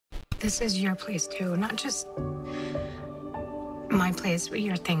this is your place too, not just my place with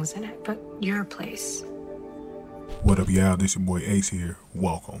your things in it, but your place. What up, y'all? This your boy Ace here.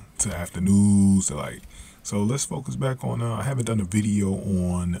 Welcome to Afternoons Delight. So let's focus back on, I haven't done a video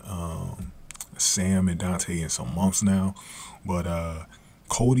on Sam and Dante in some months now, but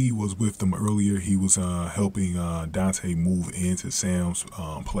Cody was with them earlier. He was helping Dante move into Sam's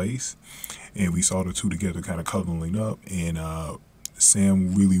place, and we saw the two together kind of cuddling up, and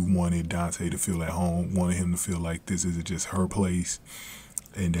Sam really wanted Dante to feel at home, wanted him to feel like this isn't just her place,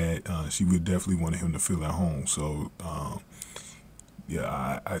 and that she would definitely wanted him to feel at home. So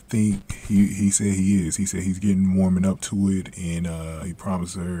yeah, I think he said he is. He said he's getting warming up to it, and he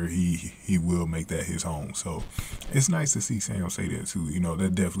promised her he will make that his home. So it's nice to see Sam say that too. You know,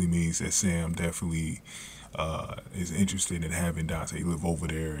 that definitely means that Sam definitely is interested in having Dante live over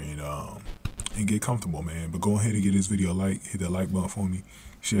there and get comfortable, man. But go ahead and get this video a like, hit that like button for me,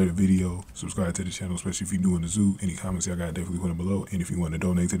 share the video, subscribe to the channel, especially if you're new in the zoo. Any comments y'all got, definitely put them below. And if you want to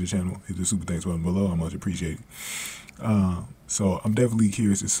donate to the channel, hit the super thanks button below. I much appreciate it. So I'm definitely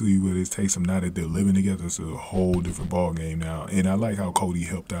curious to see where this takes them now that they're living together. It's a whole different ball game now. And I like how Cody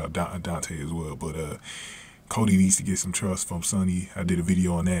helped out Dante as well. But Cody needs to get some trust from Sonny. I did a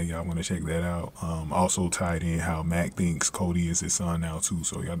video on that. Y'all want to check that out. Also tied in how Mac thinks Cody is his son now too.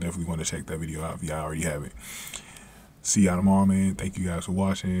 So y'all definitely want to check that video out if y'all already have it. See y'all tomorrow, man. Thank you guys for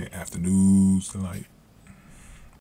watching. Afternoons Delight.